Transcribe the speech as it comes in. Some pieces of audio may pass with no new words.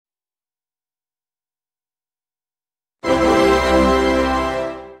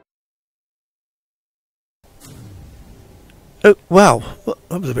Oh, wow. Well,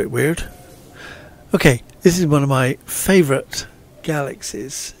 that was a bit weird. Okay, this is one of my favourite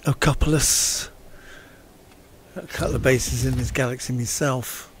galaxies. Euclid. A couple of bases in this galaxy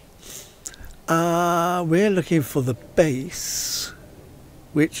myself. We're looking for the base,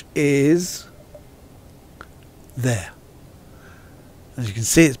 which is there. As you can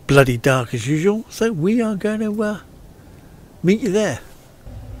see, it's bloody dark as usual, so we are going to meet you there.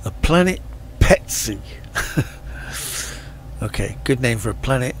 The planet Petsy. Okay, good name for a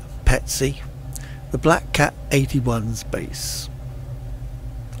planet, Petsy. The Black Cat 81's base.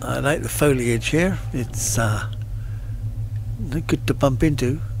 I like the foliage here. It's good to bump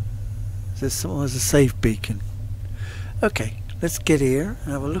into. There's someone has a safe beacon. Okay, let's get here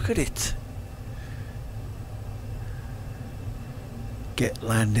and have a look at it. Get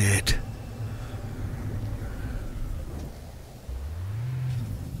landed.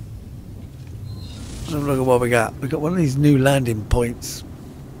 Have a look at what we got. We got one of these new landing points.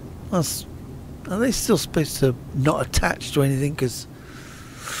 Are they still supposed to not attach to anything? Because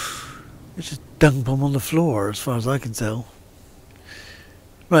it's just dung bomb on the floor, as far as I can tell.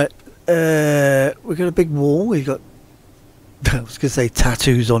 Right. We've got a big wall. We've got, I was going to say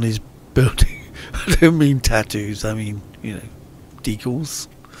tattoos on his building. I don't mean tattoos. I mean, you know, decals.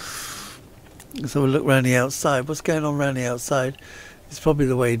 Let's have a look around the outside. What's going on around the outside? It's probably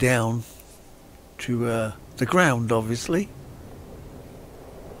the way down to the ground, obviously.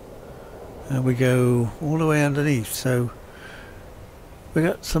 And we go all the way underneath. So we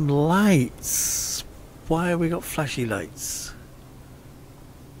got some lights. Why have we got flashy lights?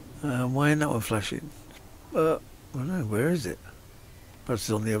 Why isn't that one flashing? I don't know, where is it? Perhaps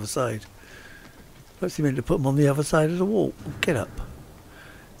it's on the other side. Perhaps he meant to put them on the other side of the wall. Get up.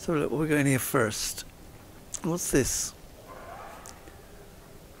 So look, what we got in here first. What's this?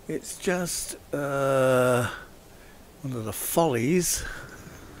 It's just one of the follies.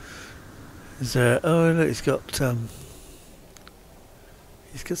 Is there? Oh look, he's got some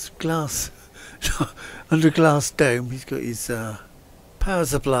glass under glass dome. He's got his power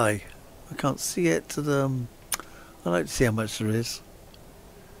supply. I can't see it to the I'd like to see how much there is.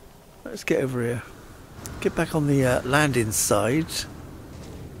 Let's get over here. Get back on the landing side.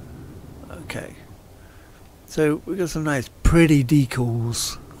 Okay. So we've got some nice pretty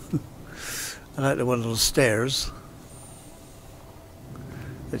decals. I like the one on the stairs.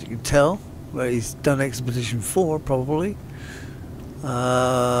 As you can tell, where he's done Expedition 4 probably. We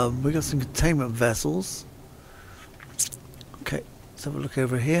got some containment vessels. Okay. Let's have a look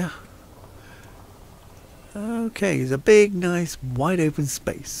over here. Okay, it's a big, nice, wide open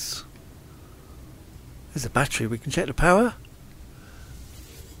space. There's a battery. We can check the power.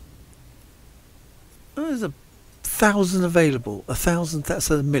 Oh, there's 1,000 available. 1,000, that's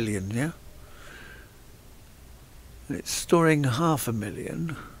a million, yeah? And it's storing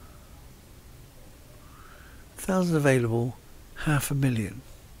 500,000. 1,000 available, 500,000.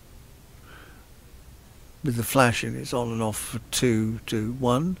 With the flashing, it's on and off for 2 to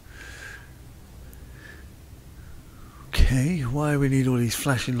 1. Okay, why we need all these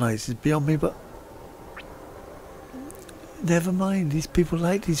flashing lights is beyond me, but never mind, these people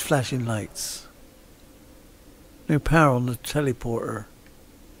like these flashing lights. No power on the teleporter.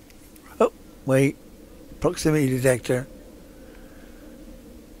 Oh, wait. Proximity detector.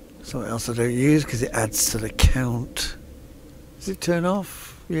 Something else I don't use because it adds to the count. Does it turn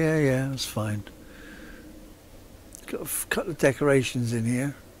off? Yeah, that's fine. Got a couple of decorations in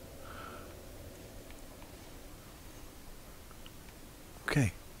here.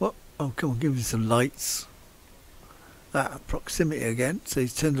 Okay. What? Oh, come on, give me some lights. Proximity again. So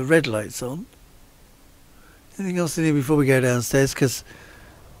he's turned the red lights on. Anything else in here before we go downstairs? Because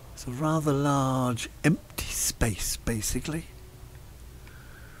it's a rather large empty space, basically.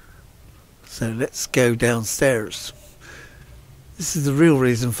 So let's go downstairs. This is the real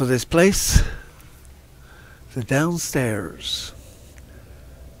reason for this place. So downstairs.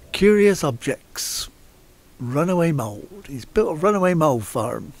 Curious objects. Runaway mould. He's built a runaway mould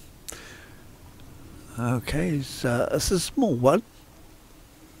farm. Okay, it's a small one.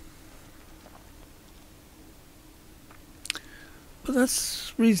 But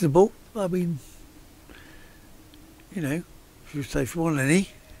that's reasonable. I mean, you know, if you want any,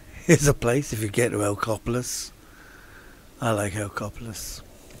 here's a place if you get to Elkupalos. I like Elkupalos.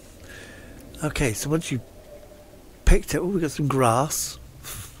 Okay, so once you picked it, oh, we got some grass.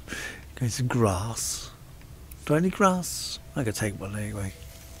 Okay, some grass. Do I need grass? I could take one anyway.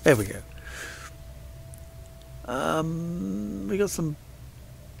 There we go. We got some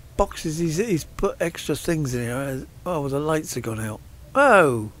boxes. He's put extra things in here. Oh, well, the lights have gone out.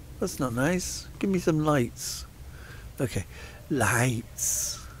 Oh, that's not nice. Give me some lights. Okay,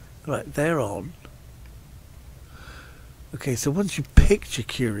 lights. Right, they're on. Okay, so once you picked your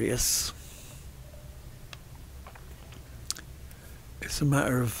curious, it's a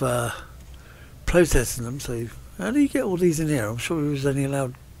matter of processing them. So how do you get all these in here? I'm sure we was only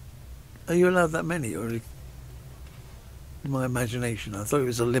allowed... Are you allowed that many? Or in my imagination, I thought it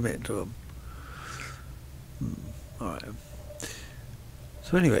was a limit to them. Alright.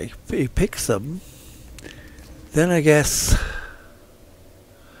 So anyway, he picks them. Then I guess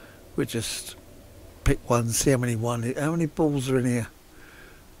we just pick one, see how many balls are in here.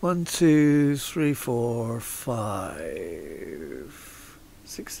 1, 2, 3, 4, 5,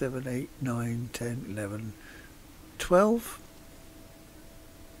 6, 7, 8, 9, 10, 11, 12,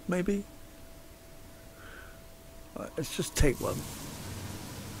 maybe. Right, let's just take one.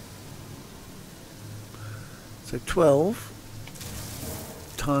 So 12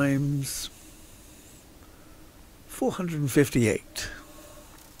 times 458.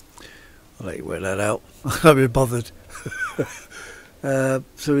 I'll let you work that out. I can't be bothered.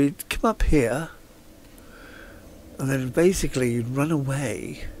 So we'd come up here, and then basically you'd run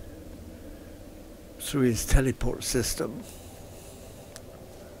away through his teleport system.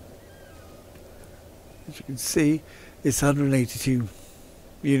 As you can see, it's 182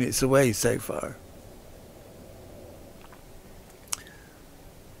 units away so far.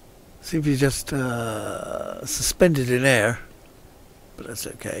 Seems to be just suspended in air, but that's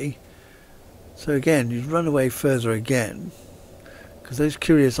okay. So again, you'd run away further again, because those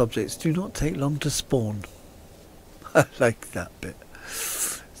curious objects do not take long to spawn. I like that bit.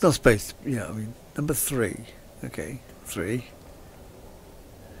 It's not supposed to, you know, I mean, number 3. Okay, 3.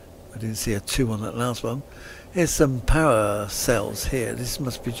 I didn't see a 2 on that last one. Here's some power cells here. This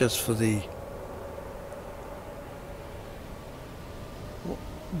must be just for the...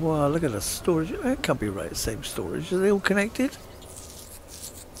 Wow, look at the storage. It can't be right, same storage. Are they all connected?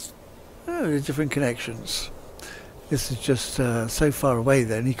 Oh, they're different connections. This is just so far away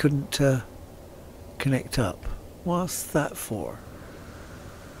then he couldn't connect up. What's that for?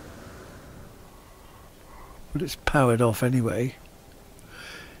 But it's powered off anyway.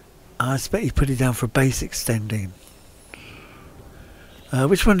 I expect he put it down for base extending.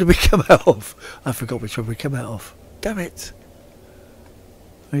 Which one did we come out of? I forgot which one we come out of. Damn it.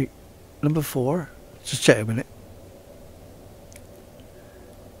 Wait, number 4. Just check a minute.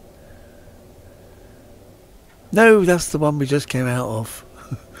 No, that's the one we just came out of.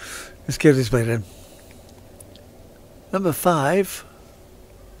 Let's go this way then. Number 5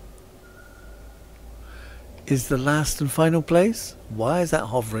 is the last and final place. Why is that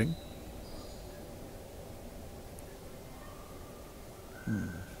hovering?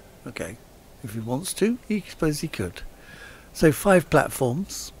 Okay, if he wants to, I suppose he could. So 5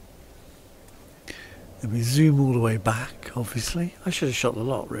 platforms. Then we zoom all the way back, obviously. I should have shot the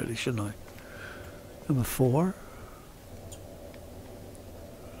lot really, shouldn't I? Number 4.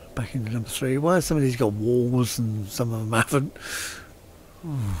 Back into number 3. Why have some of these got walls and some of them haven't?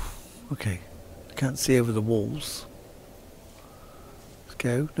 Ooh, okay, I can't see over the walls. Let's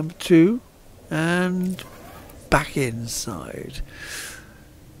go. Number 2. And back inside.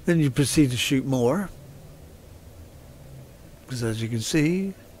 Then you proceed to shoot more. Because as you can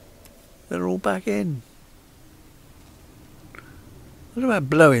see, they're all back in. What about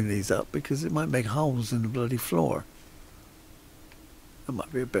blowing these up? Because it might make holes in the bloody floor. That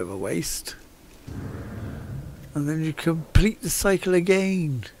might be a bit of a waste. And then you complete the cycle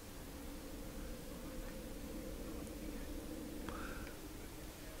again.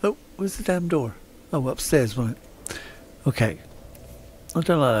 Oh, where's the damn door? Oh, upstairs, wasn't it? Okay. I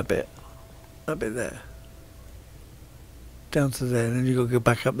don't like that bit. That bit there. Down to there, and then you've got to go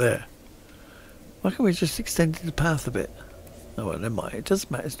back up there. Why can't we just extend the path a bit? Oh well, never mind. It doesn't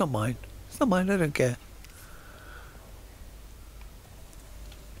matter. It's not mine. It's not mine. I don't care.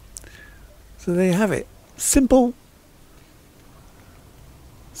 So there you have it. Simple.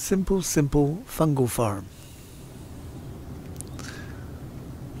 Simple, simple fungal farm.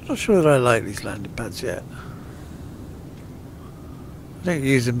 I'm not sure that I like these landing pads yet. I don't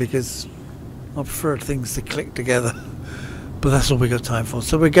use them because I prefer things to click together. But that's all we got time for.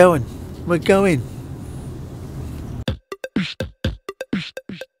 So we're going. We're going.